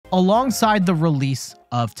Alongside the release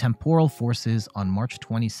of Temporal Forces on March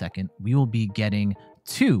 22nd, we will be getting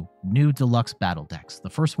two new deluxe battle decks. The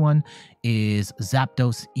first one is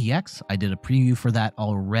Zapdos EX. I did a preview for that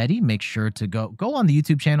already. Make sure to go on the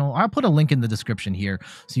YouTube channel. I'll put a link in the description here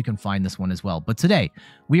so you can find this one as well. But today,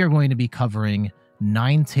 we are going to be covering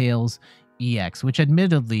Ninetales EX, which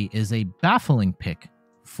admittedly is a baffling pick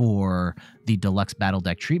for the deluxe battle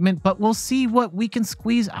deck treatment, but we'll see what we can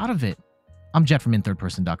squeeze out of it. I'm Jet from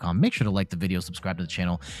inthirdperson.com. Make sure to like the video, subscribe to the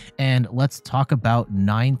channel, and let's talk about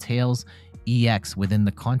Ninetales EX within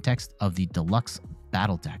the context of the deluxe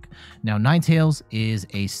battle deck. Now, Ninetales is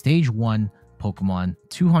a stage 1 Pokemon,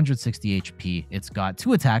 260 HP. It's got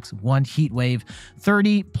 2 attacks, 1 Heat Wave,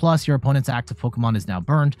 30 plus your opponent's active Pokemon is now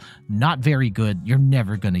burned. Not very good. You're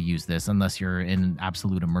never going to use this unless you're in an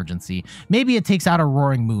absolute emergency. Maybe it takes out a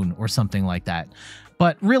Roaring Moon or something like that.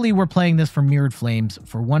 But really, we're playing this for Mirrored Flames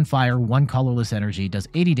for 1 fire, 1 colorless energy, does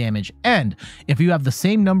 80 damage. And if you have the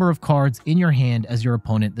same number of cards in your hand as your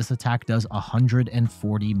opponent, this attack does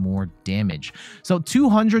 140 more damage. So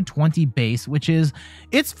 220 base, which is,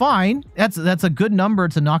 it's fine. That's a good number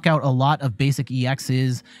to knock out a lot of basic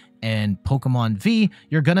EXs and Pokemon V.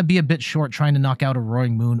 You're going to be a bit short trying to knock out a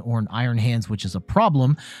Roaring Moon or an Iron Hands, which is a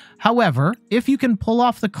problem. However, if you can pull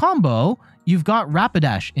off the combo, you've got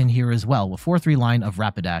Rapidash in here as well, a 4/3 line of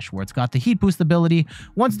Rapidash, where it's got the heat boost ability.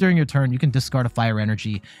 Once during your turn, you can discard a fire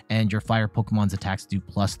energy, and your fire Pokemon's attacks do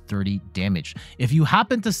plus 30 damage. If you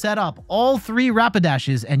happen to set up all 3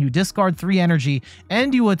 Rapidashes and you discard 3 energy,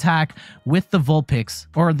 and you attack with the Vulpix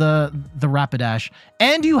or the Rapidash,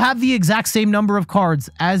 and you have the exact same number of cards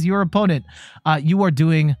as your opponent, you are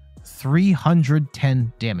doing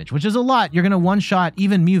 310 damage, which is a lot. You're going to one-shot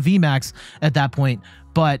even Mew VMAX at that point,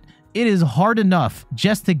 but it is hard enough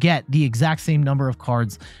just to get the exact same number of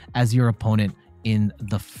cards as your opponent in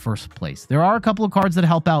the first place. There are a couple of cards that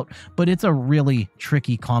help out, but it's a really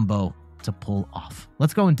tricky combo to pull off.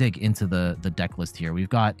 Let's go and dig into the deck list here. We've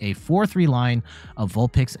got a 4/3 line of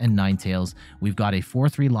Vulpix and Ninetales. We've got a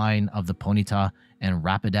 4/3 line of the Ponyta and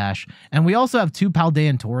Rapidash. And we also have 2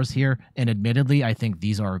 Paldean Tauros here. And admittedly, I think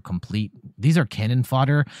these are cannon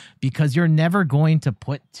fodder, because you're never going to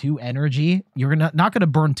put 2 energy. You're not going to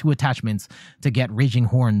burn 2 attachments to get Raging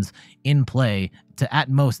Horns in play to at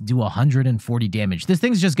most do 140 damage. This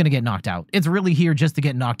thing's just going to get knocked out. It's really here just to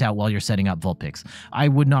get knocked out while you're setting up Vulpix. I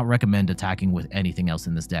would not recommend attacking with anything else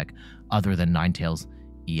in this deck other than Ninetales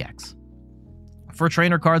EX. For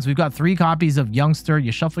trainer cards, we've got 3 copies of Youngster.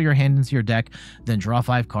 You shuffle your hand into your deck, then draw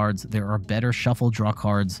 5 cards. There are better shuffle draw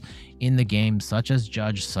cards in the game, such as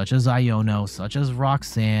Judge, such as Iono, such as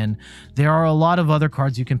Roxanne. There are a lot of other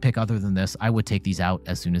cards you can pick other than this. I would take these out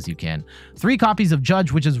as soon as you can. 3 copies of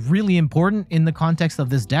Judge, which is really important in the context of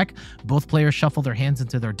this deck. Both players shuffle their hands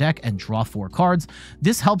into their deck and draw 4 cards.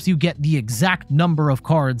 This helps you get the exact number of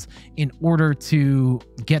cards in order to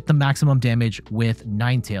get the maximum damage with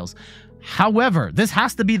Ninetales. However, this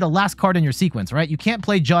has to be the last card in your sequence, right? You can't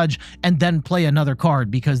play Judge and then play another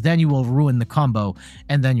card, because then you will ruin the combo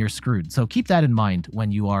and then you're screwed. So keep that in mind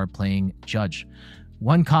when you are playing Judge.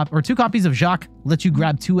 2 copies of Jacq let you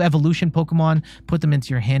grab 2 evolution Pokemon, put them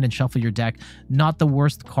into your hand and shuffle your deck. Not the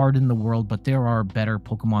worst card in the world, but there are better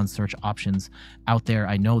Pokemon search options out there.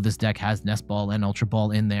 I know this deck has Nest Ball and Ultra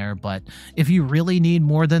Ball in there, but if you really need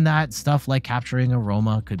more than that, stuff like Capturing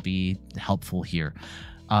Aroma could be helpful here.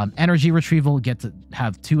 Energy Retrieval, get to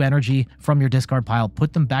have 2 energy from your discard pile,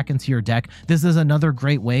 put them back into your deck. This is another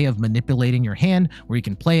great way of manipulating your hand, where you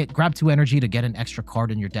can play it, grab 2 energy to get an extra card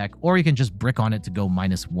in your deck, or you can just brick on it to go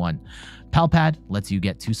 -1. Pal Pad lets you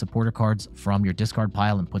get 2 supporter cards from your discard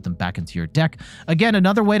pile and put them back into your deck. Again,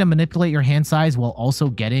 another way to manipulate your hand size while also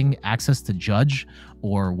getting access to Judge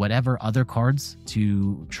or whatever other cards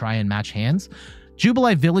to try and match hands.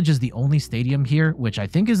 Jubilife Village is the only stadium here, which I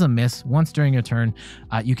think is a miss. Once during your turn,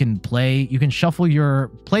 you can shuffle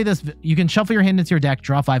your hand into your deck,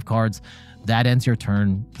 draw 5 cards. That ends your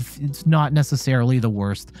turn. It's not necessarily the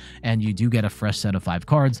worst, and you do get a fresh set of 5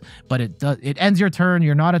 cards, but it ends your turn.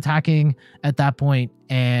 You're not attacking at that point,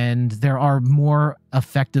 and there are more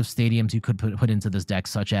effective stadiums you could put into this deck,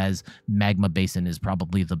 such as Magma Basin is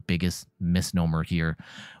probably the biggest misnomer here.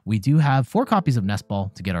 We do have 4 copies of Nest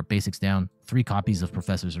Ball to get our basics down, 3 copies of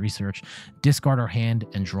Professor's Research, discard our hand,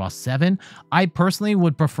 and draw 7. I personally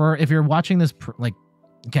would prefer, if you're watching this,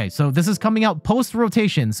 okay, so this is coming out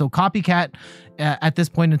post-rotation, so Copycat at this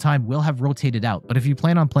point in time will have rotated out. But if you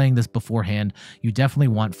plan on playing this beforehand, you definitely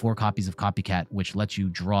want 4 copies of Copycat, which lets you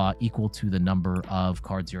draw equal to the number of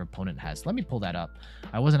cards your opponent has. Let me pull that up.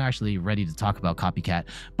 I wasn't actually ready to talk about Copycat,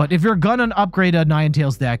 but if you're gonna upgrade a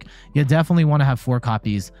Ninetales deck, you definitely want to have 4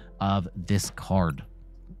 copies of this card.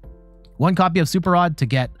 1 copy of Super Odd to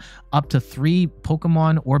get up to 3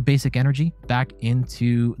 Pokemon or basic energy back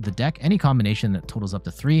into the deck. Any combination that totals up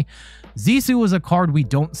to 3. Zisu is a card we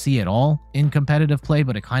don't see at all in competitive play,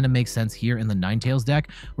 but it kind of makes sense here in the Ninetales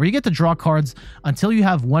deck, where you get to draw cards until you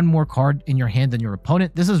have 1 more card in your hand than your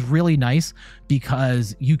opponent. This is really nice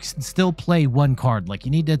because you can still play 1 card. Like,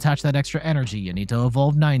 you need to attach that extra energy. You need to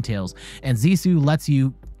evolve Ninetales. And Zisu lets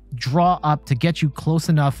you draw up to get you close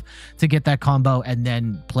enough to get that combo and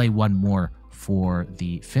then play 1 more for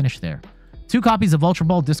the finish there. 2 copies of Ultra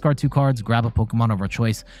Ball, discard 2 cards, grab a Pokemon of our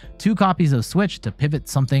choice. 2 copies of Switch to pivot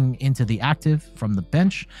something into the active from the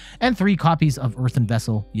bench. And 3 copies of Earthen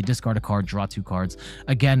Vessel. You discard a card, draw 2 cards.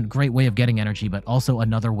 Again, great way of getting energy, but also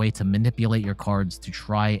another way to manipulate your cards to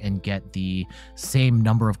try and get the same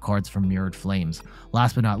number of cards from Mirrored Flames.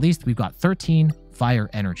 Last but not least, we've got 13 Fire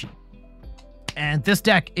Energy. And this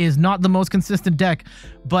deck is not the most consistent deck,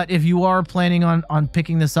 but if you are planning on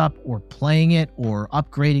picking this up or playing it or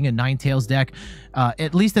upgrading a Ninetales deck,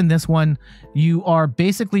 at least in this one, you are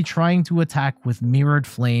basically trying to attack with Mirrored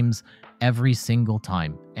Flames every single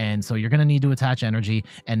time. And so you're going to need to attach energy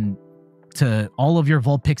and to all of your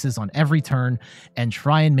Vulpixes on every turn and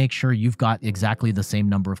try and make sure you've got exactly the same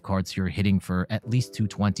number of cards you're hitting for at least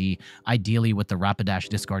 220. Ideally, with the Rapidash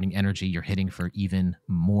discarding energy, you're hitting for even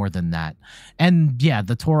more than that. And yeah,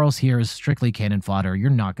 the Tauros here is strictly cannon fodder.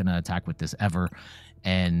 You're not going to attack with this ever.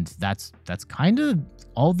 And that's kind of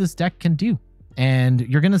all this deck can do. And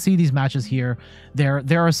you're going to see these matches here. There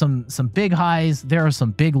are some big highs. There are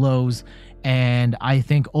some big lows. And I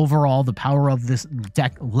think overall, the power of this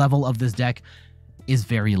deck, level of this deck, is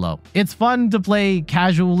very low. It's fun to play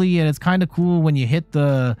casually, and it's kind of cool when you hit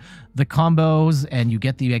the combos and you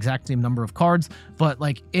get the exact same number of cards, but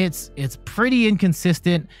like it's pretty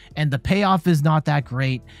inconsistent and the payoff is not that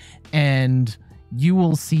great. And you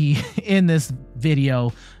will see in this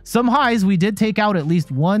video some highs. We did take out at least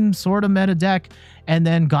 1 sort of meta deck and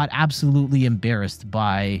then got absolutely embarrassed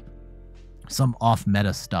by some off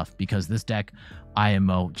meta stuff, because this deck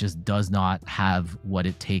IMO just does not have what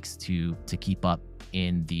it takes to keep up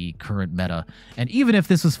in the current meta. And even if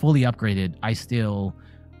this was fully upgraded, I still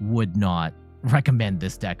would not recommend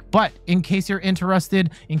this deck. But in case you're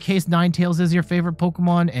interested, in case Ninetales is your favorite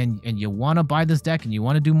Pokemon and you want to buy this deck and you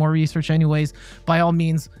want to do more research anyways, by all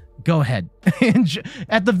means, go ahead.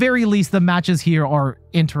 At the very least, the matches here are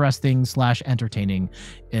interesting / entertaining,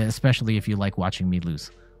 especially if you like watching me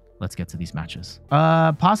lose. Let's get to these matches.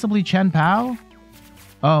 Possibly Chen Pao?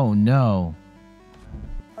 Oh, no.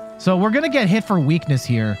 So we're going to get hit for weakness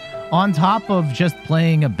here on top of just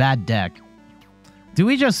playing a bad deck. Do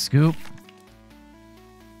we just scoop?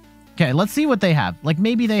 Okay, let's see what they have. Like,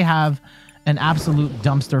 maybe they have an absolute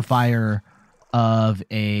dumpster fire of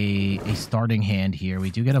a starting hand here.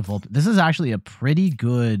 We do get a Vulpix. This is actually a pretty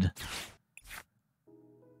good...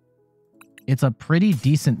 It's a pretty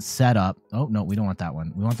decent setup. Oh, no, we don't want that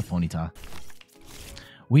one. We want the Ponyta.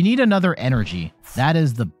 We need another energy. That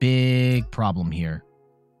is the big problem here.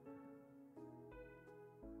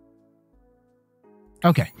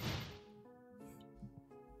 Okay.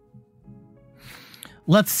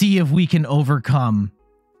 Let's see if we can overcome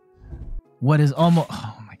what is almost...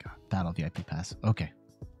 Oh, my God. Battle VIP Pass. Okay.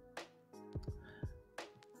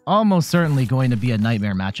 Almost certainly going to be a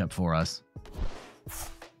nightmare matchup for us.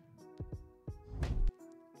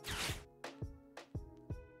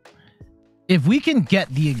 If we can get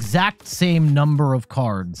the exact same number of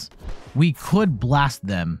cards, we could blast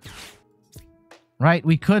them. Right?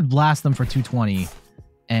 We could blast them for 220.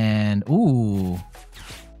 And, ooh.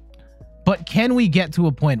 But can we get to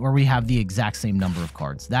a point where we have the exact same number of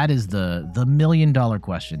cards? That is the $1 million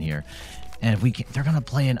question here. And if we can, they're going to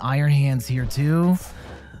play in Iron Hands here too.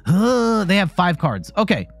 They have 5 cards.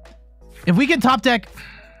 Okay. If we can top deck.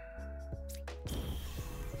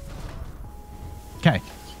 Okay.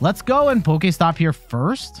 Let's go and Pokestop here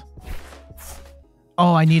first.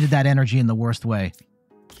 Oh, I needed that energy in the worst way.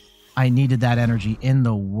 I needed that energy in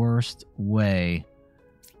the worst way.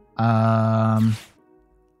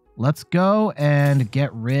 Let's go and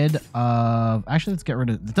get rid of... Actually, let's get rid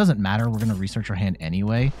of... It doesn't matter. We're going to research our hand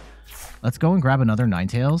anyway. Let's go and grab another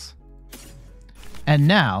Ninetales. And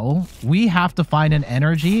now we have to find an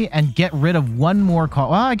energy and get rid of 1 more card.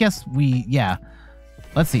 Well, I guess we... Yeah.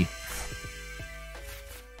 Let's see.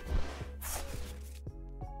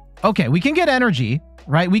 Okay, we can get energy,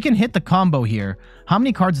 right? We can hit the combo here. How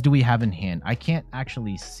many cards do we have in hand? I can't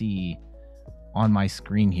actually see on my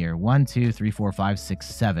screen here. 1, 2, 3, 4, 5, 6,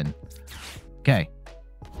 7. Okay.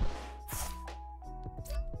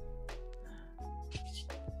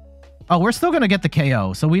 Oh, we're still going to get the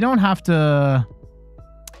KO, so we don't have to...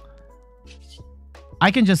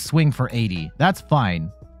 I can just swing for 80. That's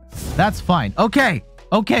fine. That's fine. Okay.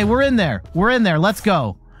 Okay, we're in there. We're in there. Let's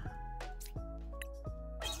go.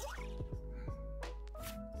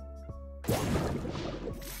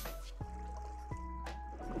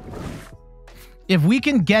 If we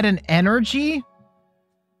can get an energy,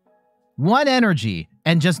 one energy,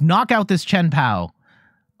 and just knock out this Chen Pao,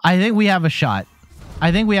 I think we have a shot.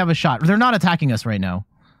 I think we have a shot. They're not attacking us right now.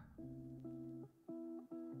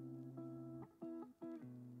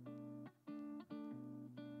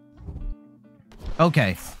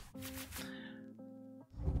 Okay.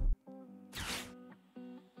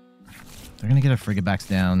 They're going to get a Frigabacks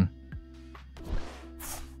down.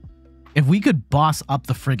 If we could boss up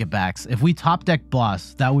the Frigabacks, if we top deck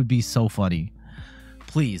boss, that would be so funny.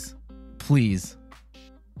 Please. Please.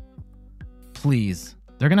 Please.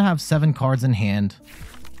 They're going to have 7 cards in hand.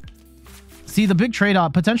 See, the big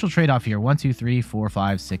trade-off, potential trade-off here, 1, 2, 3, 4,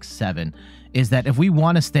 5, 6, 7, is that if we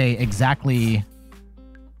want to stay exactly...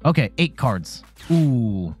 Okay, 8 cards.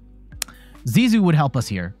 Ooh. Zisu would help us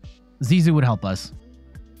here. Zisu would help us.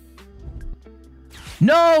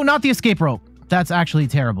 No, not the escape rope. That's actually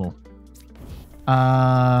terrible.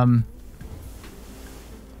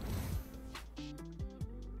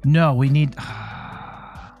 No, we need...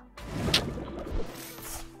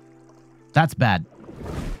 That's bad.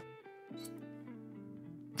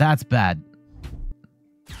 That's bad.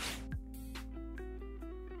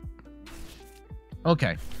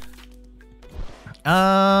 Okay.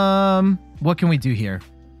 What can we do here?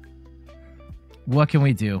 What can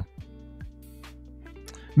we do?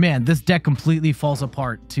 Man, this deck completely falls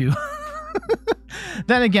apart too.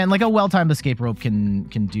 Then again, like a well-timed escape rope can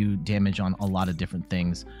do damage on a lot of different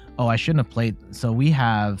things. Oh, I shouldn't have played. So we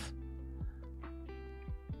have...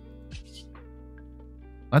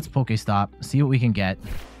 Let's Pokestop. See what we can get.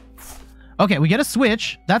 Okay, we get a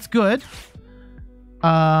switch. That's good.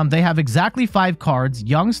 They have exactly 5 cards.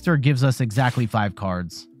 Youngster gives us exactly 5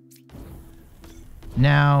 cards.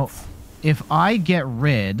 Now, if I get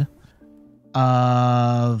rid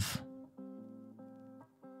of...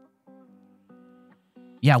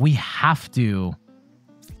 Yeah, we have to.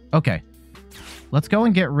 Okay. Let's go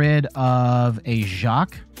and get rid of a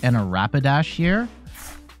Jacq and a Rapidash here.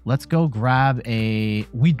 Let's go grab a...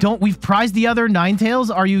 We've prized the other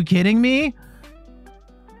Ninetales? Are you kidding me?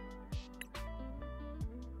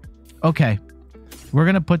 Okay. We're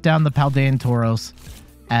going to put down the Paldean Tauros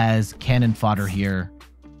as cannon fodder here.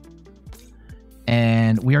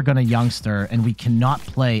 And we are going to Youngster, and we cannot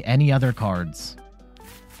play any other cards.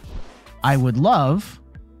 I would love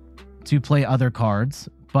to play other cards,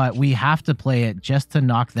 but we have to play it just to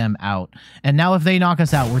knock them out. And now if they knock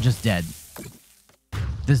us out, we're just dead.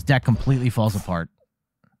 This deck completely falls apart.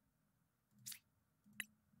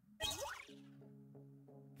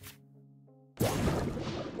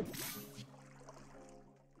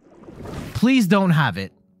 Please don't have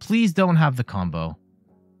it. Please don't have the combo.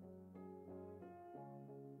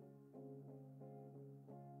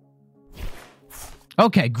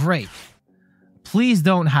 Okay, great. Please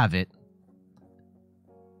don't have it.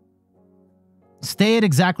 Stay at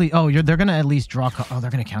exactly... Oh, they're going to at least draw... Oh, they're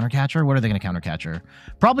going to countercatcher? What are they going to countercatcher?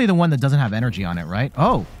 Probably the one that doesn't have energy on it, right?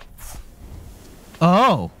 Oh.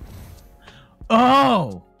 Oh.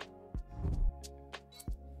 Oh.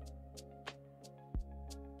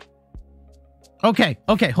 Okay.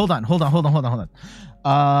 Okay. Hold on.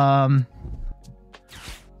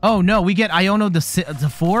 Oh, no. We get Iono the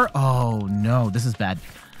 4? Oh, no. This is bad.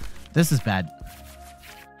 This is bad.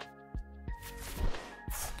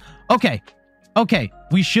 Okay. Okay.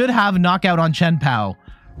 We should have knockout on Chen Pao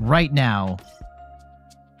right now.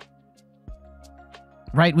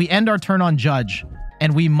 Right? We end our turn on Judge,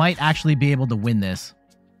 and we might actually be able to win this.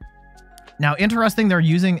 Now, interesting, they're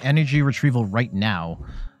using Energy Retrieval right now.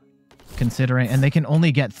 Considering, and they can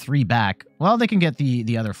only get 3 back. Well, they can get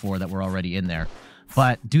the other 4 that were already in there.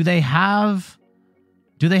 But do they have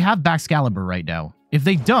Baxcalibur right now? If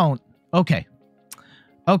they don't, okay.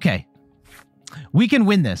 Okay. We can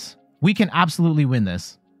win this. We can absolutely win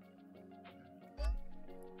this.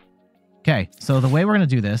 Okay, so the way we're going to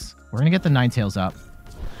do this, we're going to get the Ninetales up.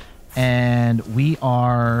 And we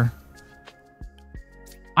are...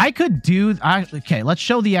 I could do... okay, let's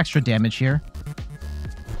show the extra damage here.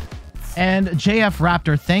 And JF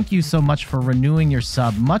Raptor, thank you so much for renewing your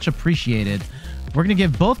sub. Much appreciated. We're going to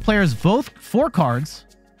give both players 4 cards.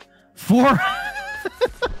 4...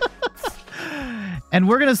 And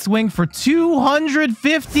we're going to swing for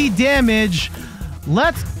 250 damage.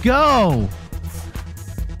 Let's go.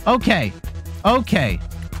 Okay. Okay.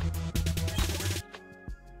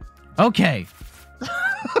 Okay.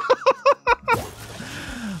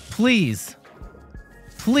 Please.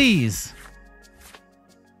 Please.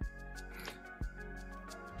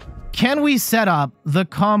 Can we set up the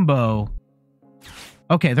combo?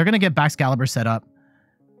 Okay, they're going to get Baxcalibur set up,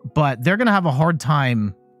 but they're going to have a hard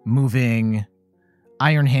time moving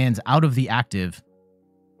Iron Hands out of the active.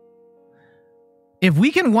 If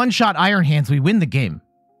we can one-shot Iron Hands, we win the game.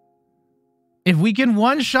 If we can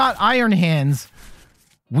one-shot Iron Hands,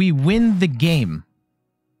 we win the game.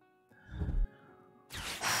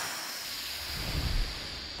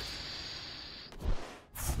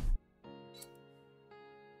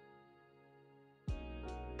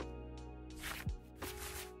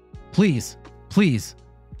 Please, please.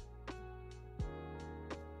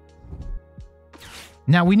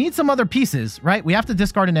 Now, we need some other pieces, right? We have to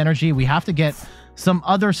discard an energy. We have to get some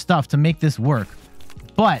other stuff to make this work.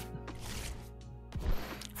 But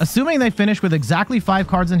assuming they finish with exactly 5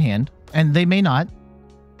 cards in hand, and they may not.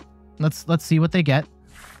 Let's see what they get.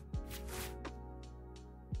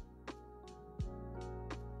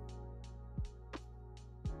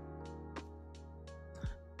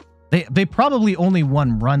 They probably only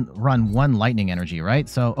run one lightning energy, right?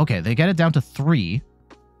 So, okay, they get it down to 3.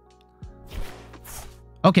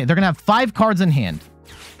 Okay, they're going to have 5 cards in hand.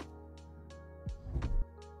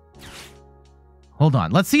 Hold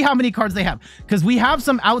on. Let's see how many cards they have. Because we have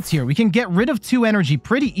some outs here. We can get rid of 2 energy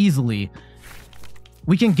pretty easily.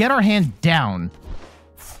 We can get our hand down.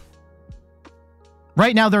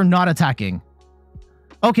 Right now, they're not attacking.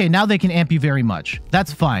 Okay, now they can amp you very much.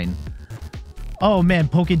 That's fine. Oh, man.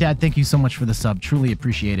 PokeDad, thank you so much for the sub. Truly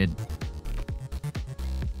appreciated.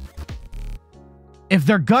 If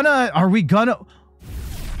they're gonna... Are we gonna...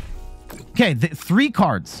 Okay, 3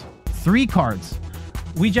 cards. 3 cards.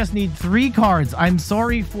 We just need 3 cards. I'm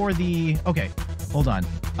sorry for the... Okay, hold on.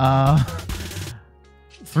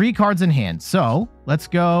 3 cards in hand. So, let's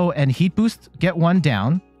go and Heat Boost, get 1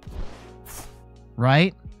 down.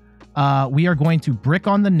 Right? We are going to Brick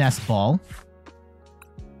on the Nest Ball.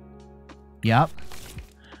 Yep.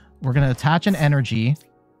 We're going to attach an energy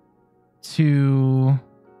to...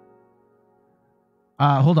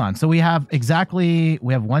 hold on. So we have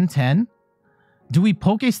 110. Do we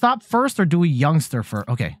Pokestop first or do we Youngster first?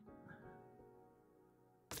 Okay.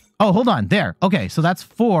 Oh, hold on. There. Okay, so that's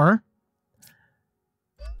 4.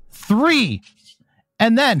 3.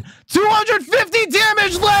 And then 250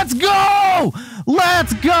 damage. Let's go!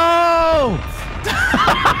 Let's go!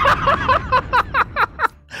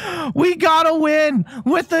 We gotta win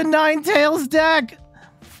with the Ninetales deck.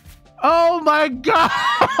 Oh my god.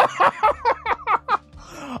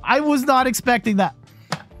 I was not expecting that.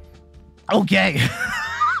 Okay.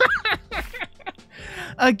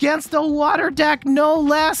 Against a water deck, no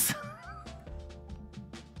less.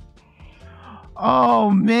 Oh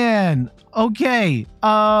man. Okay.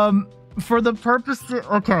 For the purpose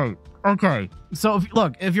okay. So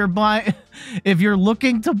look, if you're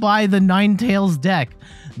looking to buy the Ninetales deck,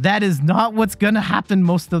 that is not what's going to happen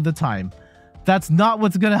most of the time. That's not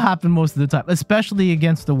what's going to happen most of the time, especially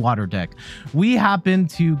against the water deck. We happen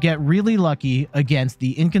to get really lucky against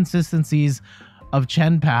the inconsistencies of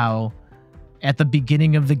Chen Pao at the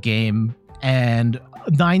beginning of the game. And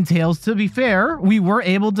Ninetales, to be fair, we were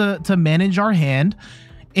able to manage our hand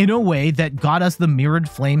in a way that got us the Mirrored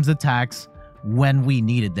Flames attacks when we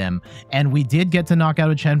needed them. And we did get to knock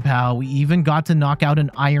out a Chen Pao. We even got to knock out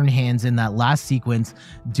an Iron Hands in that last sequence,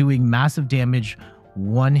 doing massive damage,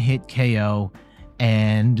 1-hit KO.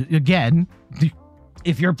 And again,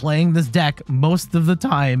 if you're playing this deck, most of the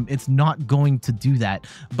time, it's not going to do that.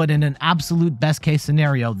 But in an absolute best case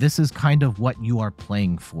scenario, this is kind of what you are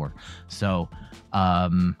playing for. So,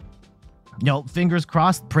 you know, fingers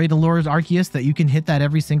crossed, pray to Lord Arceus that you can hit that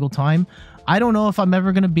every single time. I don't know if I'm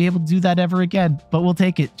ever going to be able to do that ever again, but we'll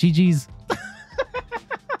take it. GG's.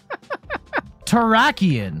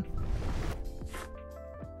 Terrakion.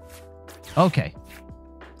 Okay.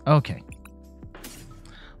 Okay.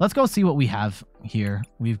 Let's go see what we have here.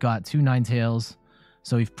 We've got 2 Ninetales.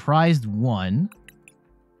 So we've prized 1.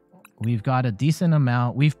 We've got a decent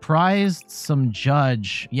amount. We've prized some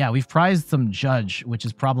Judge. Yeah, we've prized some Judge, which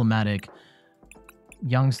is problematic.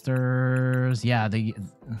 Youngsters. Yeah, they...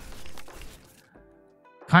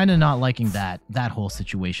 Kind of not liking that whole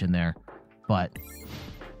situation there, but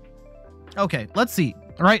okay, let's see.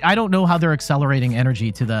 All right, I don't know how they're accelerating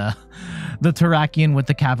energy to the Terrakion with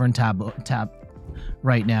the Cavern tab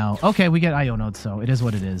right now. Okay, we get Ionodes, so it is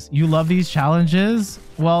what it is. You love these challenges?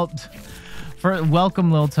 Well, welcome,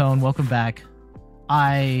 Lil Tone. Welcome back.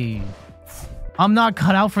 I'm not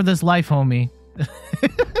cut out for this life, homie.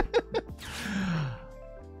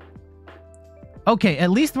 Okay, at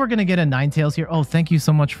least we're going to get a Ninetales here. Oh, thank you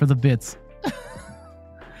so much for the bits.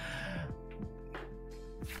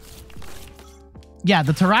 Yeah,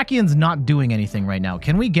 the Terrakian's not doing anything right now.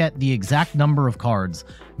 Can we get the exact number of cards?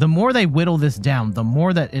 The more they whittle this down, the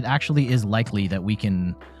more that it actually is likely that we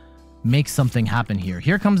can make something happen here.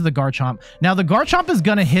 Here comes the Garchomp. Now, the Garchomp is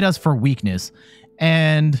going to hit us for weakness.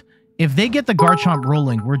 And if they get the Garchomp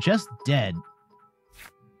rolling, we're just dead.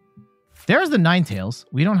 There's the Ninetales.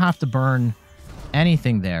 We don't have to burn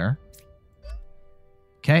anything there.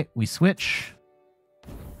 Okay, we switch.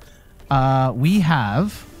 We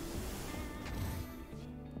have...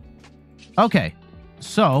 Okay,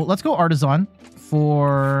 so let's go Artisan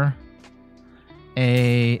for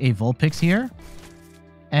a Vulpix here.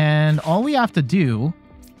 And all we have to do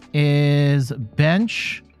is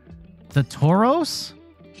bench the Tauros,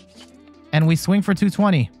 and we swing for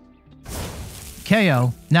 220.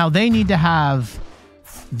 KO. Now, they need to have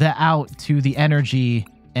the out to the energy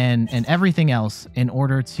and everything else in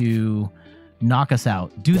order to knock us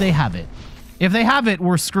out. Do they have it? If they have it,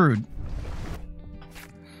 we're screwed.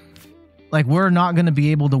 Like, we're not going to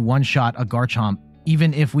be able to one-shot a Garchomp,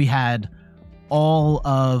 even if we had all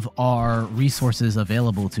of our resources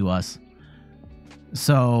available to us.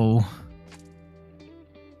 So...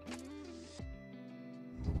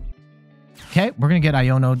 Okay, we're going to get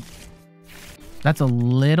Iono. That's a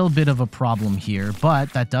little bit of a problem here,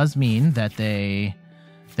 but that does mean that they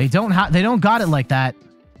don't got it like that.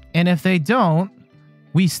 And if they don't,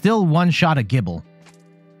 we still one-shot a Gible.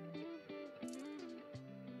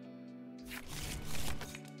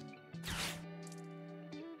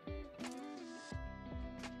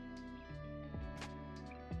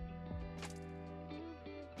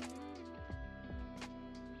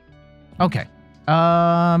 Okay.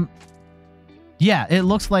 Yeah, it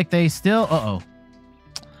looks like they still... Uh-oh.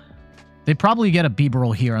 They probably get a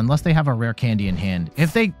Bibarel here unless they have a rare candy in hand.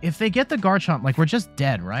 If they get the Garchomp, like, we're just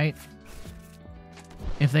dead, right?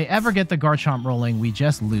 If they ever get the Garchomp rolling, we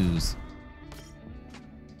just lose.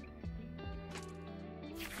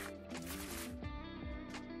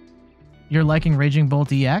 You're liking Raging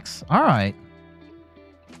Bolt EX? All right.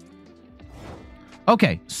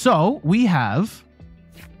 Okay, so we have...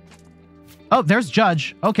 Oh, there's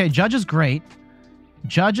Judge. Okay, Judge is great.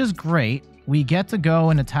 Judge is great. We get to go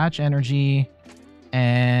and attach energy.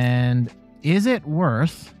 And is it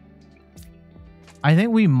worth... I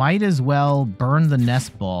think we might as well burn the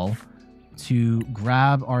Nest Ball to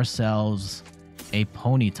grab ourselves a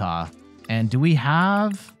Ponyta. And do we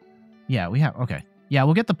have... Yeah, we have... Okay. Yeah,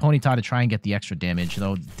 we'll get the Ponyta to try and get the extra damage,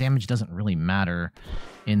 though damage doesn't really matter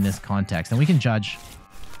in this context. And we can Judge...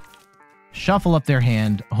 Shuffle up their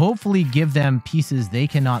hand, hopefully give them pieces they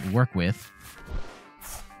cannot work with.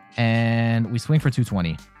 And we swing for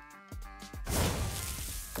 220.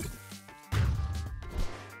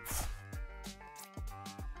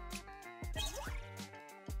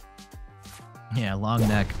 Yeah, long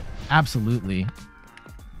neck. Absolutely.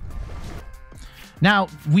 Now,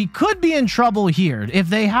 we could be in trouble here. If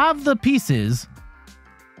they have the pieces...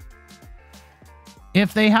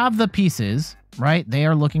 If they have the pieces... Right? They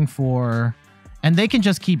are looking for... And they can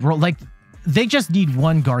just keep... Like, they just need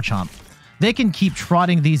one Garchomp. They can keep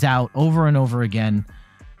trotting these out over and over again.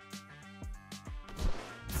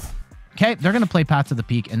 Okay, they're going to play Path to the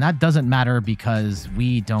Peak, and that doesn't matter because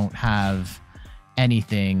we don't have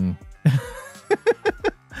anything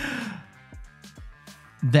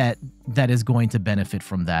that is going to benefit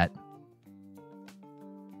from that.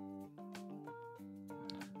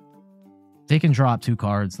 They can draw up 2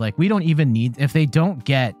 cards. Like, we don't even need... If they don't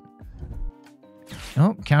get...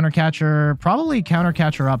 Oh, Countercatcher. Probably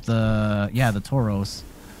Countercatcher up the... Yeah, the Tauros.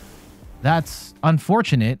 That's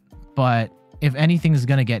unfortunate, but if anything is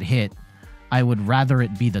going to get hit, I would rather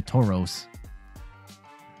it be the Tauros.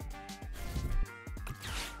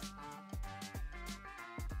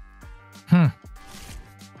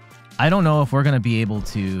 I don't know if we're going to be able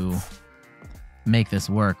to... make this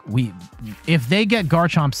work. If they get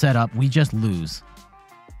Garchomp set up, we just lose.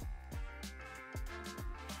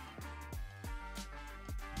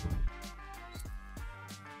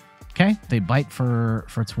 Okay, they bite for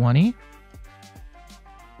 20.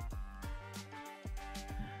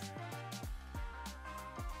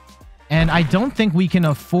 And I don't think we can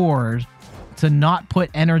afford to not put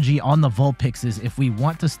energy on the Vulpixes if we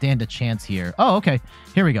want to stand a chance here. Oh, okay.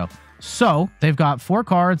 Here we go. So, they've got 4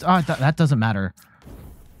 cards. Oh, that doesn't matter.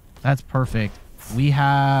 That's perfect. We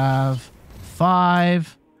have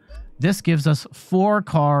 5. This gives us 4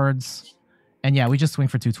 cards. And yeah, we just swing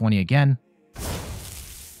for 220 again.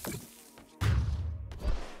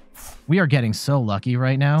 We are getting so lucky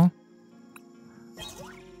right now.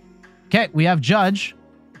 Okay, we have Judge.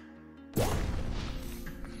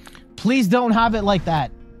 Please don't have it like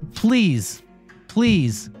that. Please.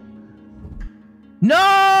 Please.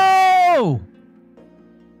 No!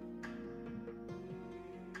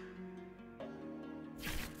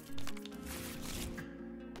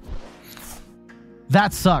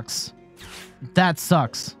 That sucks. That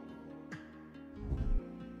sucks.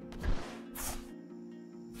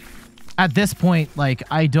 At this point, like,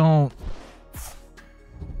 I don't...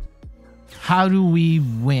 How do we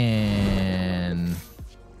win?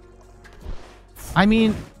 I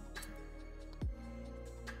mean...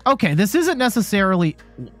 Okay, this isn't necessarily...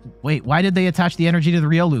 Wait, why did they attach the energy to the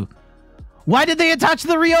Riolu? Why did they attach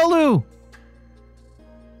the Riolu?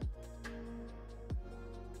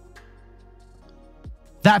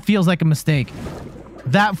 That feels like a mistake.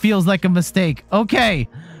 That feels like a mistake. Okay.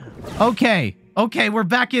 Okay. Okay, we're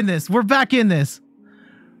back in this. We're back in this.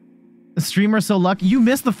 The streamer's so lucky. You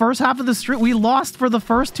missed the first half of the stream. We lost for the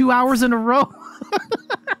first 2 hours in a row.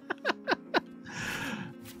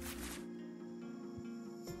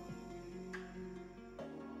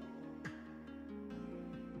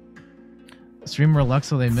 Streamer luck,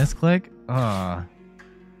 so they misclick.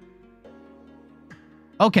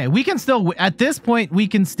 Okay, we can still... At this point, we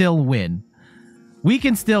can still win. We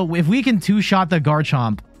can still... If we can two-shot the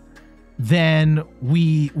Garchomp, then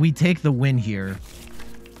we take the win here.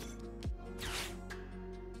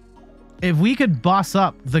 If we could boss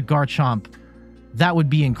up the Garchomp, that would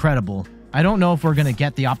be incredible. I don't know if we're going to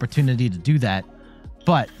get the opportunity to do that,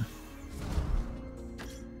 but...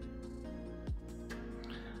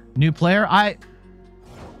 New player?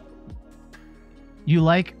 You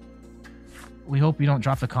like... We hope you don't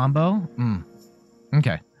drop the combo.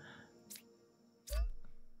 Okay.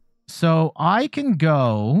 So I can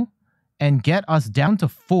go and get us down to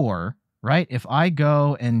 4, right? If I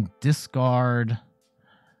go and discard...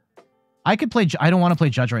 I could play... I don't want to play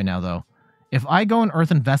Judge right now, though. If I go and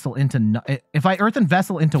Earthen Vessel into... If I Earthen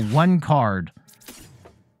Vessel into 1 card,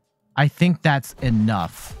 I think that's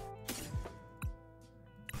enough.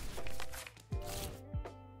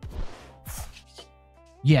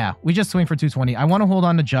 Yeah, we just swing for 220. I want to hold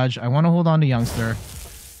on to Judge. I want to hold on to Youngster.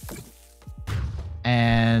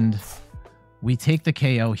 And we take the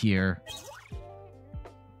KO here.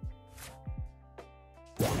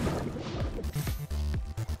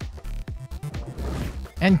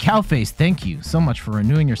 And Cowface, thank you so much for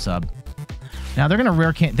renewing your sub. Now they're going to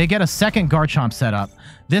rare can. They get a second Garchomp set up.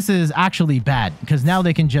 This is actually bad because now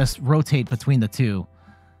they can just rotate between the two.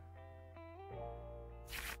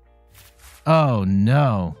 Oh,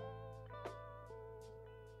 no.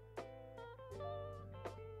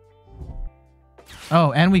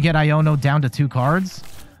 Oh, and we get Iono down to 2 cards?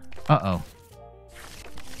 Uh-oh.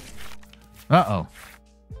 Uh-oh.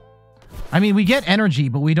 I mean, we get energy,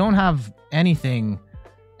 but we don't have anything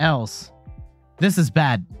else. This is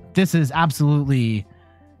bad. This is absolutely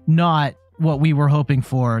not what we were hoping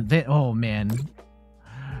for. Oh, man.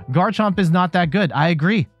 Garchomp is not that good. I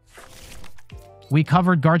agree. We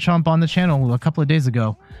covered Garchomp on the channel a couple of days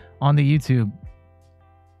ago on the YouTube.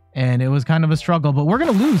 And it was kind of a struggle, but we're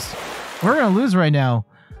going to lose. We're going to lose right now.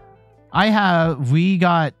 I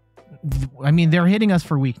mean, they're hitting us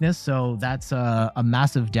for weakness, so that's a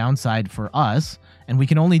massive downside for us. And we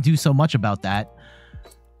can only do so much about that.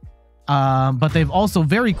 But they've also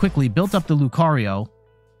very quickly built up the Lucario.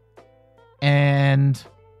 And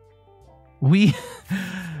we...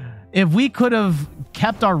 If we could have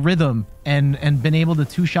kept our rhythm and been able to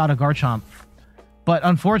two-shot a Garchomp, but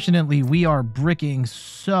unfortunately, we are bricking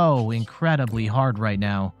so incredibly hard right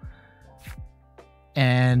now.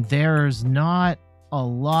 And there's not a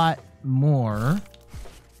lot more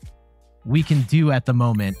we can do at the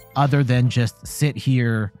moment other than just sit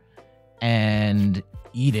here and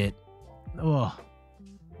eat it. Ugh.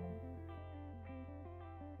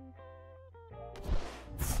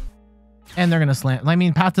 And they're going to slam. I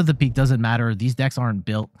mean, Path to the Peak doesn't matter. These decks aren't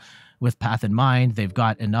built with Path in mind. They've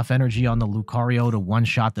got enough energy on the Lucario to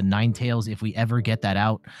one-shot the Ninetales if we ever get that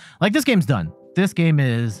out. Like, this game's done. This game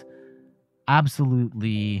is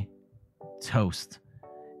absolutely toast.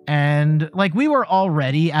 And, like, we were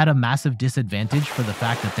already at a massive disadvantage for the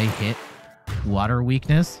fact that they hit water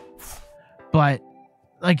weakness. But,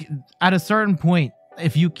 like, at a certain point,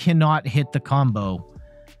 if you cannot hit the combo,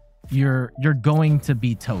 you're going to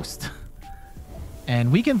be toast.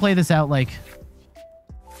 And we can play this out like,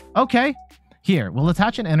 okay, here, we'll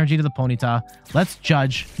attach an energy to the Ponyta. Let's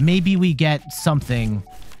judge. Maybe we get something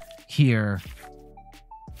here.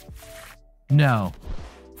 No.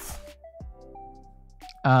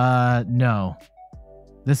 No.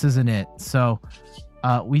 This isn't it. So,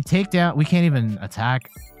 we take down... We can't even attack.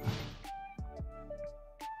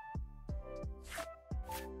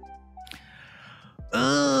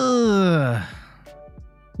 Ugh.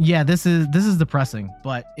 Yeah, this is depressing,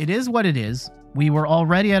 but it is what it is. We were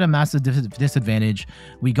already at a massive disadvantage.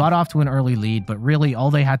 We got off to an early lead, but really all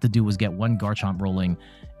they had to do was get one Garchomp rolling,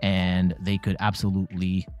 and they could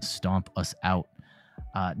absolutely stomp us out.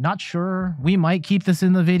 Not sure. We might keep this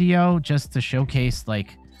in the video just to showcase,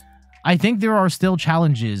 like, I think there are still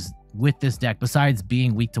challenges with this deck besides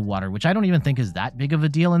being weak to water, which I don't even think is that big of a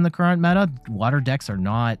deal in the current meta. Water decks are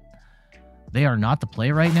not, they are not the play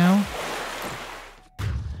right now.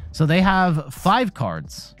 So they have 5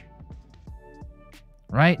 cards.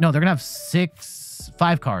 Right? No, they're gonna have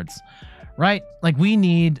 5 cards. Right? Like we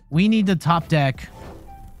need to top deck.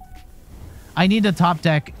 I need to top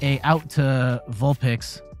deck a out to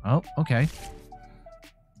Vulpix. Oh, okay.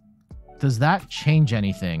 Does that change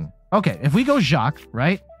anything? Okay, if we go Jacq,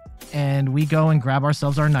 right? And we go and grab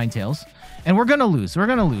ourselves our Ninetales. And we're gonna lose. We're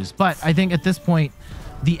gonna lose. But I think at this point,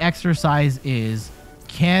 the exercise is,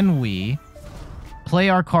 can we play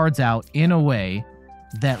our cards out in a way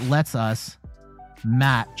that lets us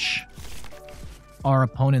match our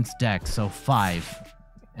opponent's deck? So 5.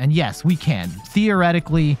 And yes, we can.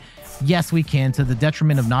 Theoretically, yes, we can, to the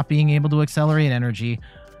detriment of not being able to accelerate energy.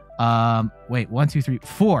 Wait, 1, 2, 3,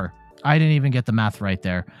 4. I didn't even get the math right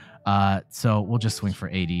there. So we'll just swing for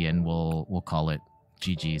 80 and we'll call it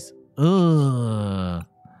GG's. Ugh.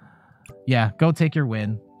 Yeah, go take your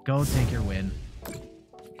win. Go take your win.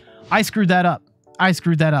 I screwed that up. I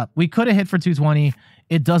screwed that up. We could have hit for 220.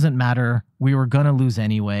 It doesn't matter. We were going to lose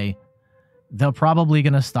anyway. They're probably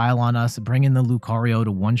going to style on us, bring in the Lucario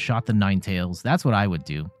to one-shot the Ninetales. That's what I would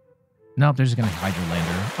do. Nope, they're just going to Hydro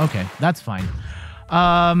Lander. Okay, that's fine.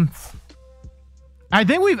 I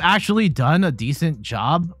think we've actually done a decent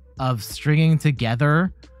job of stringing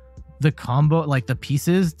together the combo, like the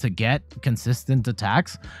pieces to get consistent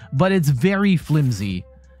attacks, but it's very flimsy,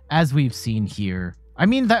 as we've seen here. I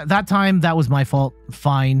mean, that time, that was my fault.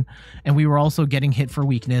 Fine. And we were also getting hit for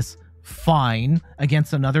weakness. Fine.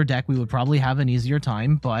 Against another deck, we would probably have an easier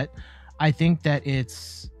time, but I think that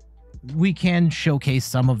we can showcase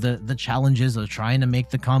some of the challenges of trying to make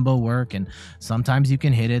the combo work, and sometimes you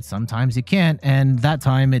can hit it, sometimes you can't, and that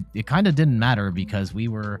time it kind of didn't matter because we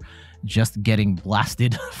were just getting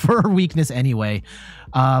blasted for weakness anyway.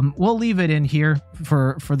 We'll leave it in here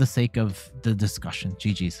for the sake of the discussion.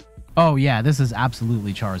 GG's. Oh yeah, this is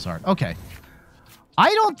absolutely Charizard. Okay. I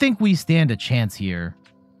don't think we stand a chance here.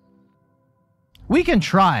 We can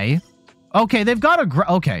try. Okay, they've got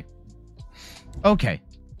a... Okay. Okay.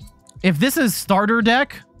 If this is starter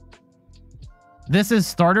deck,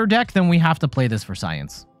 then we have to play this for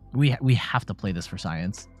science. We have to play this for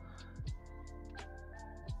science.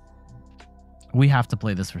 We have to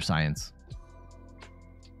play this for science.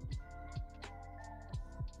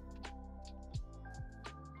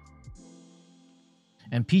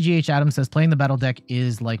 And PGH Adams says playing the battle deck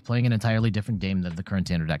is like playing an entirely different game than the current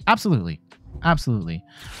standard deck. Absolutely. Absolutely.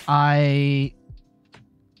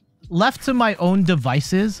 Left to my own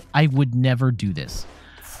devices, I would never do this.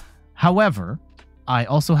 However, I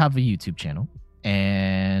also have a YouTube channel,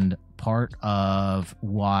 and part of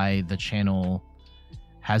why the channel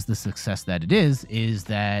has the success that it is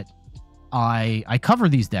that I cover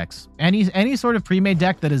these decks. Any sort of pre-made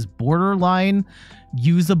deck that is borderline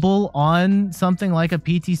usable on something like a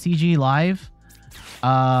PTCG Live,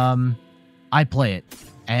 I play it,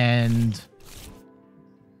 and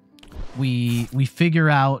we figure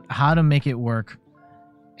out how to make it work,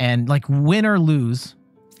 and like win or lose.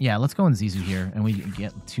 Yeah, let's go in Zisu here, and we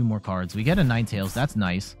get 2 more cards. We get a Ninetales. That's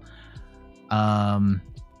nice.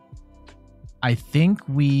 I think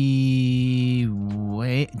we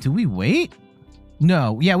wait. Do we wait?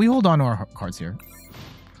 No. Yeah, we hold on to our cards here.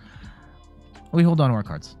 We hold on to our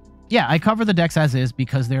cards. Yeah, I cover the decks as is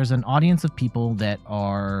because there's an audience of people that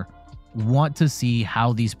want to see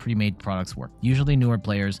how these pre-made products work. Usually newer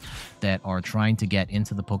players that are trying to get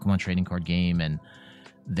into the Pokemon trading card game, and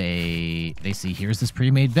they see, here's this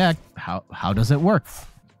pre-made deck. How does it work?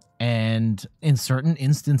 And in certain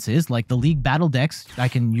instances, like the League Battle decks, I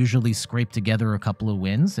can usually scrape together a couple of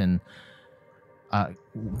wins and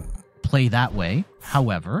play that way.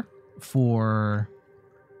 However, for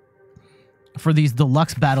these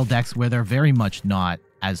Deluxe Battle decks where they're very much not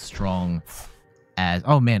as strong as...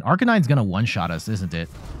 Oh man, Arcanine's gonna one-shot us, isn't it?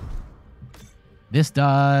 This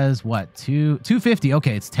does, what, 250?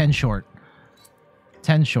 Okay, it's 10 short.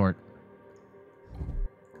 10 short.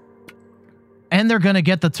 And they're going to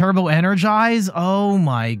get the Turbo Energize? Oh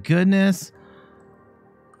my goodness.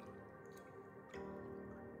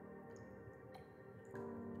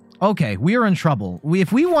 Okay, we are in trouble.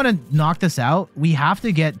 If we want to knock this out, we have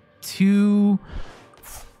to get 2...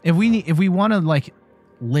 If we want to, like,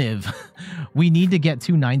 live. We need to get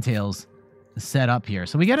 2 Ninetales set up here.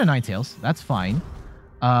 So we get a Ninetales. That's fine.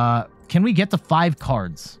 Can we get to 5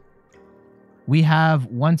 cards? We have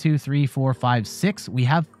 1, 2, 3, 4, 5, 6. We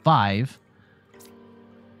have 5.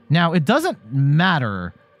 Now, it doesn't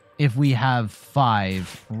matter if we have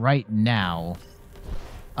 5 right now.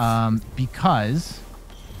 Because...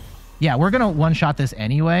 yeah, we're going to one-shot this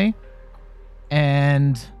anyway.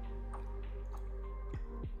 And...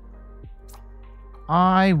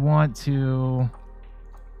 I want to...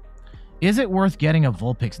 is it worth getting a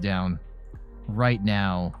Vulpix down right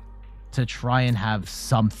now to try and have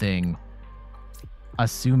something?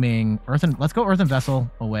 Assuming Earthen... let's go Earthen Vessel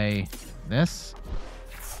away this.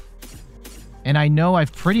 And I know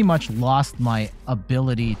I've pretty much lost my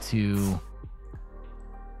ability to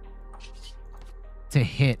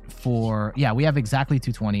hit for... yeah, we have exactly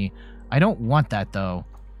 220. I don't want that, though.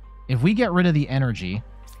 If we get rid of the energy,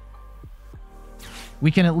 we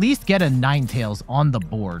can at least get a Ninetales on the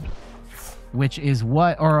board, which is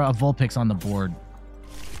what... or a Vulpix on the board.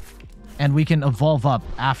 And we can evolve up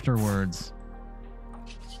afterwards.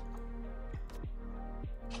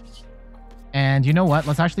 And you know what?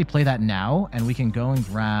 Let's actually play that now, and we can go and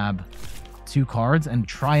grab 2 cards and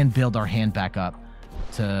try and build our hand back up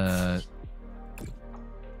to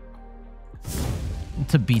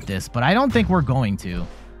beat this. But I don't think we're going to.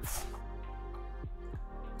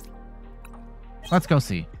 Let's go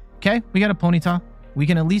see. Okay, we got a Ponyta. We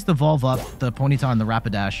can at least evolve up the Ponyta and the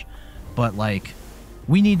Rapidash. But, like,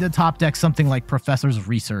 we need to top deck something like Professor's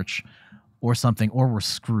Research or something, or we're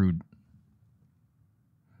screwed.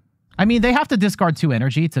 I mean, they have to discard 2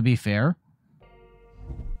 energy, to be fair.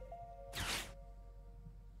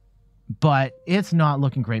 But it's not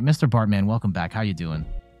looking great. Mr. Bartman, welcome back. How you doing?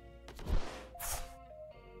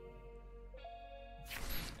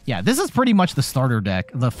 Yeah, this is pretty much the starter deck,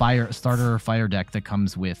 the starter fire deck that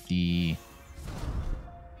comes with the...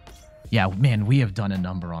 yeah, man, we have done a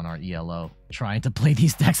number on our ELO trying to play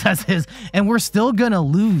these decks as is, and we're still gonna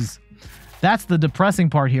lose. That's the depressing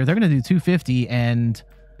part here. They're gonna do 250, and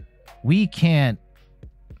we can't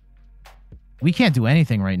do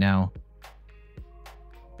anything right now.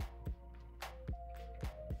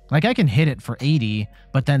 Like, I can hit it for 80,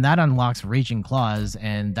 but then that unlocks Raging Claws,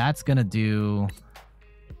 and that's gonna do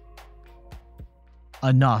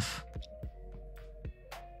enough.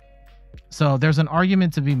 So there's an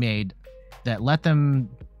argument to be made that let them...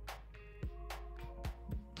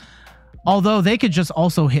 although they could just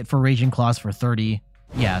also hit for Raging Claws for 30.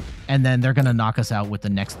 Yeah, and then they're going to knock us out with the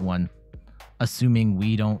next one. Assuming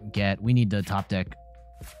we don't get... we need to top deck.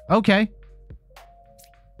 Okay.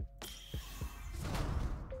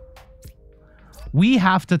 We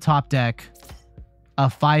have to top deck a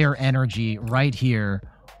Fire Energy right here,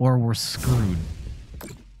 or we're screwed.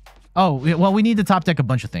 Oh, well, we need to top deck a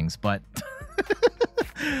bunch of things, but...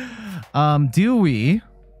 do we...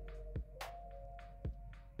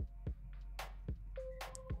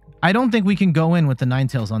 I don't think we can go in with the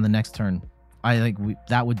Ninetales on the next turn.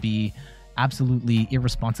 That would be absolutely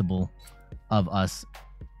irresponsible of us.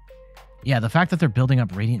 Yeah, the fact that they're building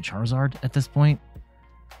up Radiant Charizard at this point.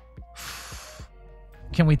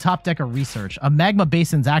 Can we top deck a Research? A Magma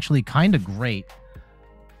Basin's actually kind of great.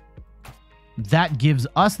 That gives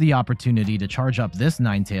us the opportunity to charge up this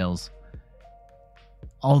Ninetales.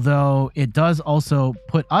 Although it does also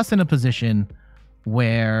put us in a position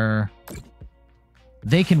where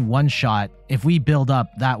they can one-shot. If we build up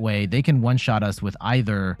that way, they can one-shot us with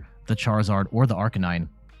either the Charizard or the Arcanine.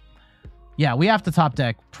 Yeah, we have to top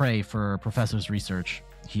deck Prey for Professor's Research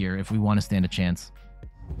here if we want to stand a chance.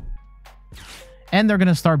 And they're going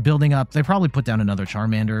to start building up. They probably put down another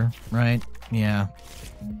Charmander, right? Yeah.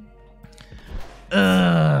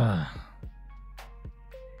 Ugh.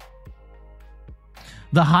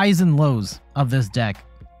 The highs and lows of this deck.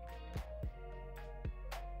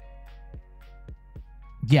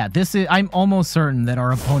 Yeah, this is... I'm almost certain that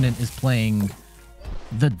our opponent is playing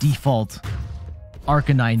the default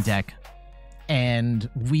Arcanine deck. And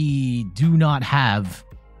we do not have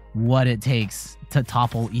what it takes to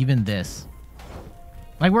topple even this.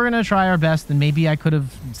 Like, we're going to try our best, and maybe I could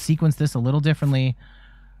have sequenced this a little differently.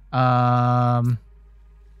 We'll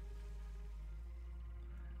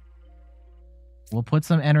put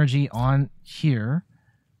some energy on here.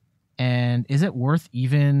 And is it worth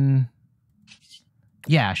even...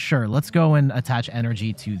 yeah, sure. Let's go and attach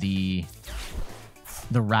energy to the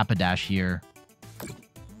Rapidash here.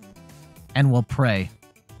 And we'll pray.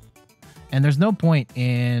 And there's no point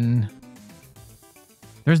in...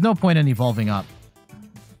 there's no point in evolving up.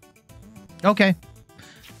 Okay.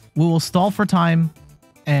 We will stall for time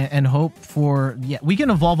and hope for... yeah, we can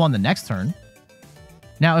evolve on the next turn.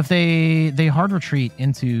 Now, if they hard retreat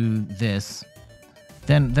into this,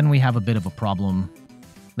 then we have a bit of a problem.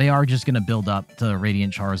 They are just going to build up the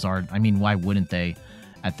Radiant Charizard. I mean, why wouldn't they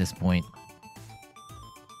at this point?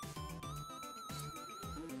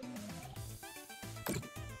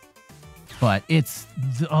 But it's...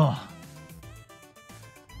 And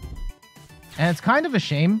it's kind of a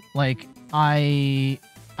shame. Like, like,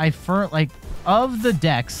 of the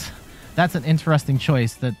decks, that's an interesting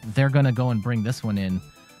choice that they're going to go and bring this one in.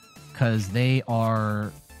 Because they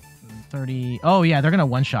are 30... Oh, yeah, they're going to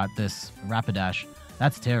one-shot this Rapidash.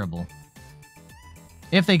 That's terrible.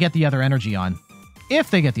 If they get the other energy on. If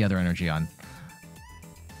they get the other energy on.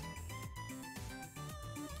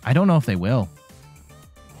 I don't know if they will.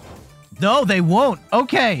 No, they won't.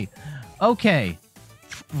 Okay. Okay.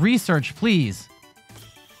 Research, please.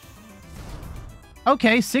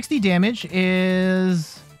 Okay, 60 damage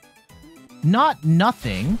is not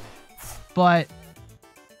nothing, but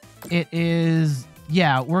it is...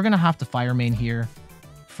 Yeah, we're going to have to Fire Main here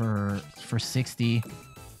for 60.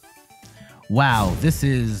 Wow, this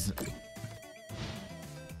is...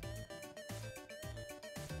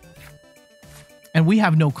 And we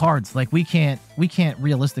have no cards. Like, we can't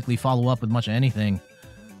realistically follow up with much of anything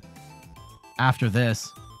after this.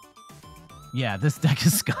 Yeah, this deck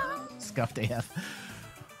is scuffed AF.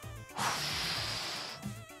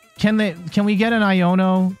 Can we get an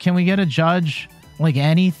Iono? Can we get a Judge? Like,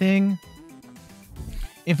 anything?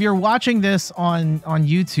 If you're watching this on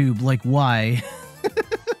YouTube, like, why?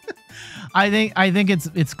 I think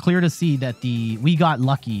it's clear to see that we got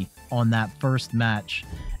lucky on that first match.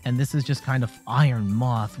 And this is just kind of Iron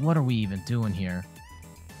Moth. What are we even doing here?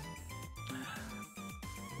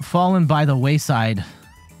 Fallen by the wayside.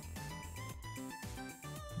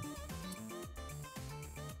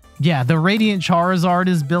 Yeah, the Radiant Charizard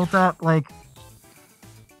is built up. Like,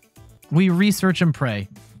 we research and pray.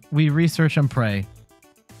 We research and pray.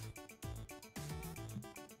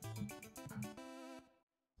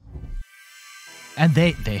 And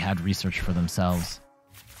they had research for themselves.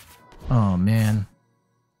 Oh, man.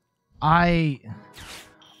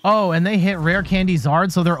 Oh, and they hit Rare Candy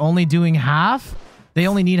Zard, so they're only doing half? They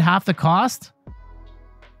only need half the cost?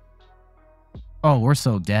 Oh, we're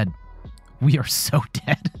so dead. We are so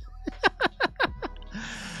dead.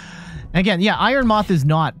 Again, yeah, Iron Moth is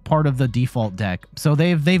not part of the default deck. So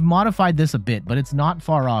they've modified this a bit, but it's not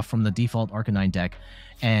far off from the default Arcanine deck.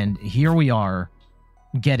 And here we are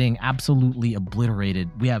getting absolutely obliterated.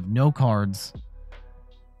 We have no cards.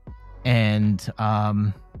 And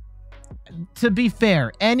to be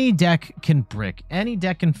fair, any deck can brick. Any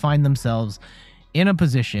deck can find themselves in a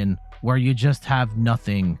position where you just have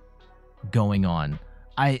nothing going on.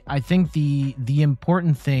 I think the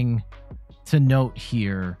important thing to note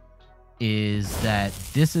here is that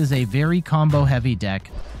this is a very combo heavy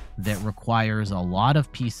deck that requires a lot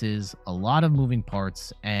of pieces, a lot of moving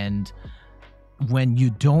parts, and when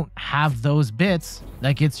you don't have those bits,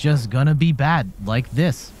 like, it's just gonna be bad, like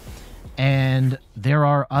this. And there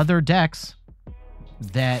are other decks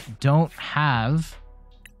that don't have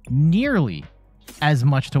nearly as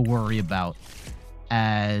much to worry about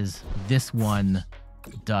as this one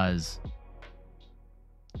does.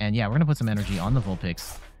 And yeah, we're gonna put some energy on the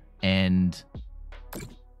Vulpix, and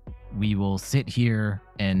we will sit here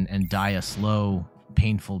and die a slow,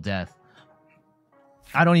 painful death.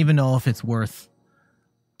 I don't even know if it's worth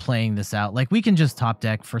playing this out. Like, we can just top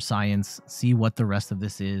deck for science, see what the rest of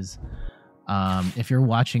this is. If you're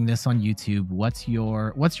watching this on YouTube, what's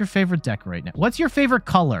your favorite deck right now? What's your favorite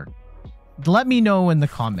color? Let me know in the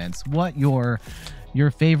comments what your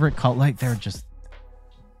favorite color. Like, they're just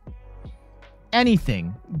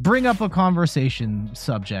anything. Bring up a conversation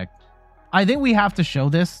subject. I think we have to show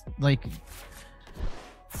this, like,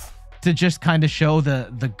 to just kind of show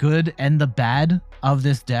the good and the bad of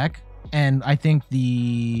this deck. And I think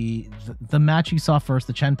the match you saw first,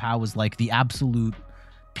 the Chen Pao, was like the absolute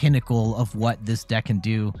pinnacle of what this deck can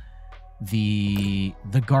do. The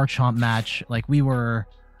Garchomp match, like, we were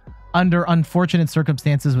under unfortunate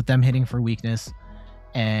circumstances with them hitting for weakness,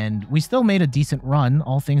 and we still made a decent run,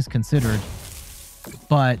 all things considered.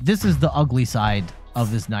 But this is the ugly side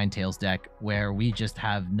of this Ninetales deck, where we just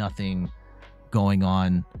have nothing going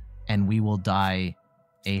on, and we will die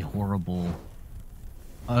a horrible,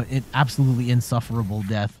 absolutely insufferable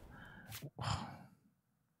death.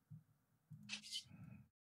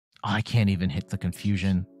 I can't even hit the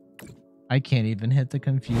confusion. I can't even hit the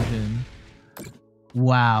confusion.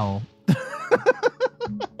 Wow.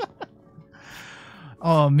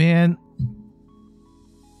 Oh, man.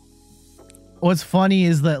 What's funny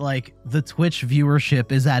is that like the Twitch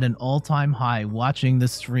viewership is at an all-time high watching the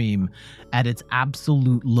stream at its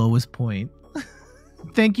absolute lowest point.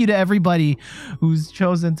 Thank you to everybody who's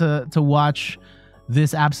chosen to watch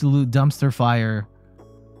this absolute dumpster fire.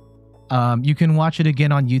 You can watch it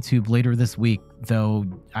again on YouTube later this week, though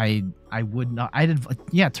I would not.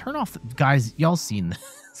 Yeah, turn off, guys. Y'all seen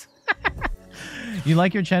this. You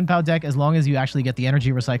like your Chen Pao deck as long as you actually get the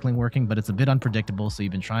energy recycling working, but it's a bit unpredictable, so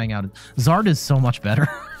you've been trying out. Zard is so much better.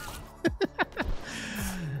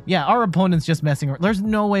 Yeah, our opponent's just messing around. There's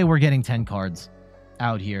no way we're getting 10 cards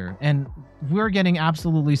out here, and we're getting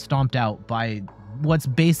absolutely stomped out by what's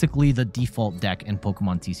basically the default deck in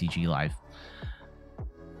Pokemon TCG Live.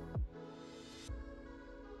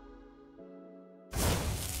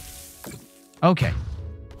 Okay.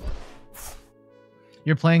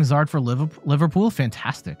 You're playing Zard for Liverpool?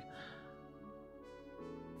 Fantastic.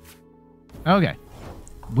 Okay.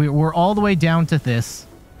 We're all the way down to this.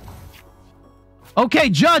 Okay,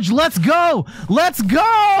 Judge, let's go! Let's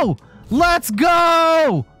go! Let's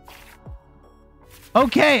go!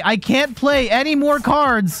 Okay, I can't play any more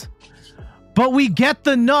cards, but we get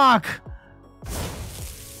the knock.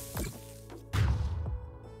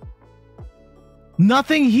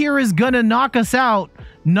 Nothing here is gonna knock us out.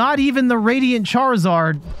 Not even the Radiant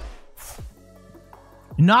Charizard.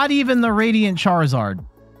 Not even the Radiant Charizard.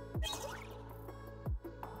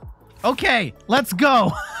 Okay, let's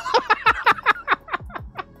go.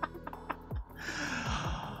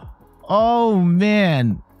 Oh,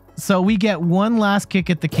 man. So we get one last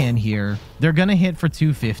kick at the can here. They're going to hit for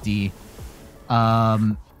 250.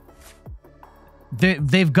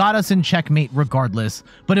 They've got us in checkmate regardless.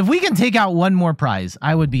 But if we can take out one more prize,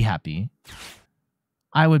 I would be happy.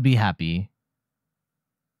 I would be happy.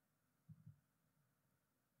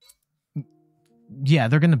 Yeah,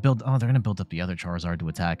 they're going to build... Oh, they're going to build up the other Charizard to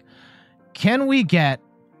attack. Can we get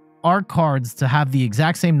our cards to have the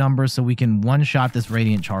exact same numbers so we can one-shot this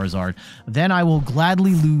Radiant Charizard? Then I will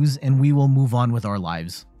gladly lose and we will move on with our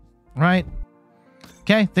lives. Right?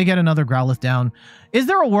 Okay, they get another Growlithe down. Is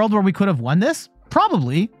there a world where we could have won this?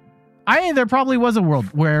 Probably. There probably was a world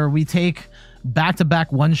where we take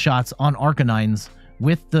back-to-back one-shots on Arcanines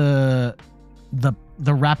with the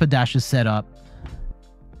Rapidashes set up.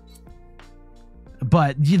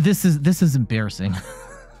 But this is embarrassing.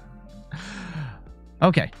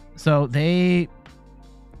 Okay, so they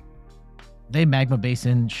Magma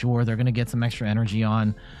Basin, sure, they're going to get some extra energy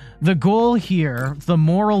on. The goal here, the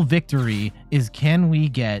moral victory, is can we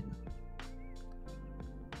get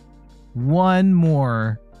one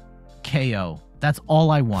more KO? That's all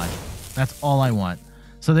I want. That's all I want.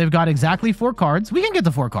 So they've got exactly 4 cards. We can get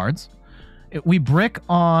to 4 cards. We brick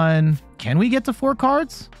on... Can we get to 4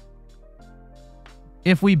 cards?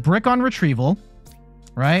 If we brick on Retrieval,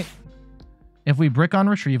 right? If we brick on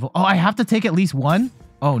Retrieval... Oh, I have to take at least 1?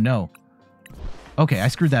 Oh, no. Okay, I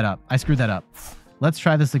screwed that up. I screwed that up. Let's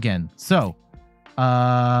try this again. So,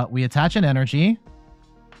 we attach an energy.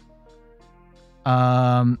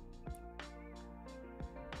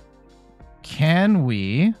 Can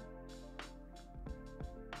we...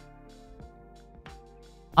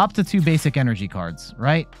 Up to 2 basic energy cards,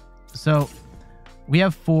 right? So, we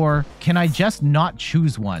have 4. Can I just not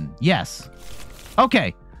choose one? Yes.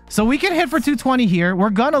 Okay. So we can hit for 220 here. We're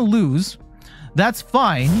gonna lose. That's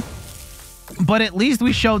fine. But at least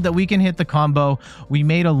we showed that we can hit the combo. We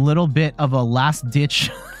made a little bit of a last-ditch...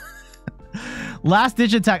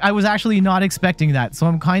 last-ditch attack. I was actually not expecting that. So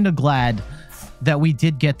I'm kind of glad that we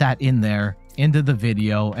did get that in there, into the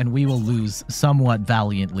video. And we will lose somewhat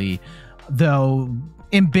valiantly. Though,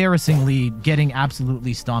 embarrassingly, getting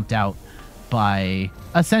absolutely stomped out by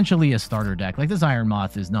essentially a starter deck. Like, this Iron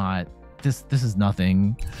Moth is not... This is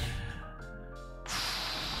nothing.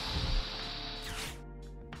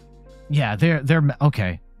 Yeah, they're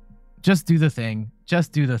okay. Just do the thing.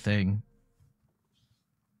 Just do the thing.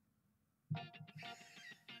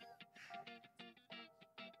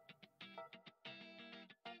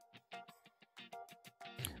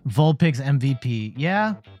 Vulpix MVP.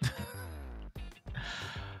 Yeah.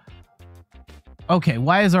 Okay,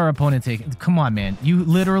 why is our opponent taking... Come on, man. You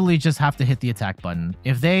literally just have to hit the attack button.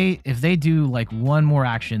 If they do, like, one more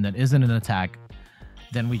action that isn't an attack,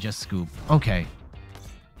 then we just scoop. Okay.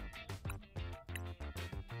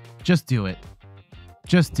 Just do it.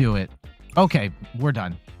 Just do it. Okay, we're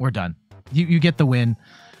done. We're done. You get the win.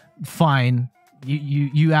 Fine.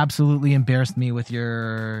 You absolutely embarrassed me with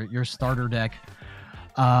your starter deck.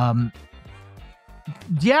 Yeah,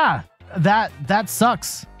 that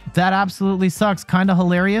sucks. That absolutely sucks. Kind of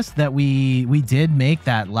hilarious that we did make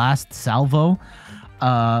that last salvo.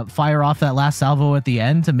 fire off that last salvo at the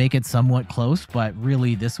end to make it somewhat close, but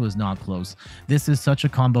really this was not close. This is such a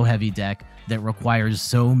combo heavy deck that requires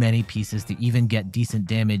so many pieces to even get decent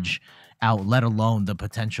damage out, let alone the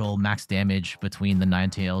potential max damage between the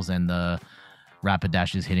Ninetales and the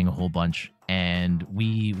Rapidashes hitting a whole bunch. And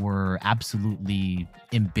we were absolutely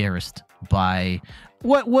embarrassed by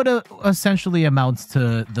what essentially amounts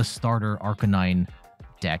to the starter Arcanine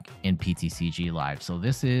deck in PTCG Live. So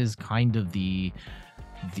this is kind of the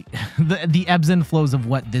ebbs and flows of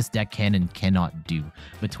what this deck can and cannot do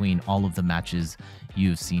between all of the matches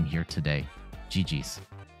you've seen here today. GG's.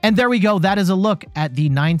 And there we go. That is a look at the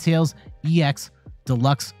Ninetales EX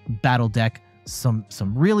Deluxe Battle Deck. Some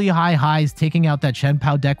really high highs. Taking out that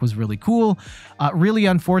Chien-Pao deck was really cool. Really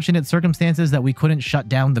unfortunate circumstances that we couldn't shut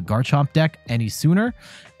down the Garchomp deck any sooner.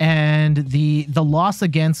 And the loss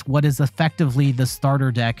against what is effectively the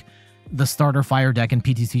starter deck, the starter fire deck in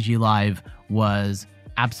PTCG Live, was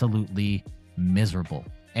absolutely miserable.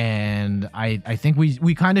 And I think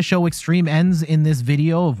we kind of show extreme ends in this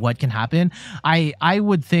video of what can happen. I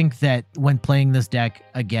would think that when playing this deck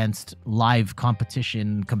against live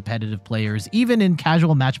competition, competitive players, even in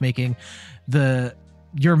casual matchmaking,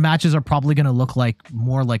 your matches are probably going to look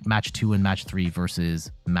more like match 2 and match 3 versus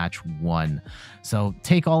match 1. So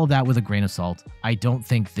take all of that with a grain of salt. I don't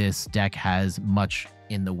think this deck has much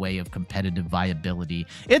in the way of competitive viability.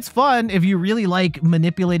 It's fun if you really like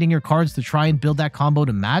manipulating your cards to try and build that combo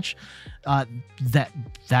to match. That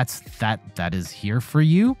is here for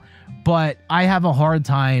you. But I have a hard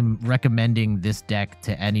time recommending this deck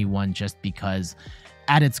to anyone just because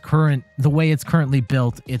at the way it's currently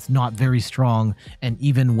built, it's not very strong. And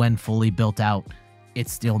even when fully built out,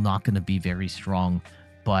 it's still not going to be very strong.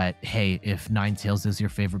 But hey, if Ninetales is your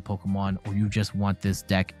favorite Pokemon, or you just want this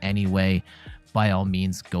deck anyway, by all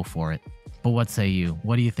means, go for it. But what say you?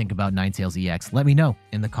 What do you think about Ninetales EX? Let me know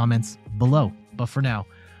in the comments below. But for now,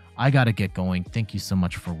 I gotta get going. Thank you so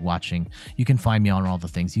much for watching. You can find me on all the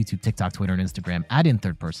things: YouTube, TikTok, Twitter, and Instagram at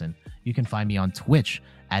InThirdPerson. You can find me on Twitch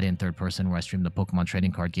at InThirdPerson, where I stream the Pokemon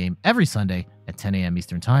trading card game every Sunday at 10 a.m.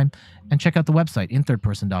 Eastern Time. And check out the website,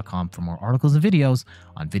 inthirdperson.com, for more articles and videos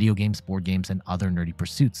on video games, board games, and other nerdy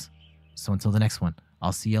pursuits. So until the next one,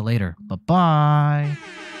 I'll see you later. Bye-bye.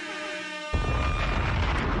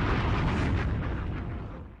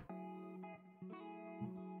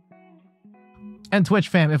 And Twitch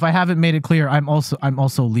fam, if I haven't made it clear, I'm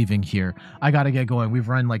also leaving here. I gotta get going. We've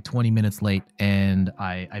run like 20 minutes late, and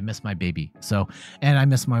I miss my baby. So, and I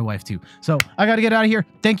miss my wife too. So I gotta get out of here.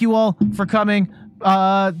 Thank you all for coming.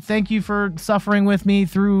 Thank you for suffering with me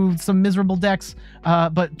through some miserable decks.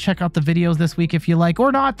 But check out the videos this week if you like,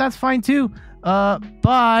 or not. That's fine too.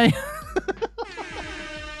 Bye.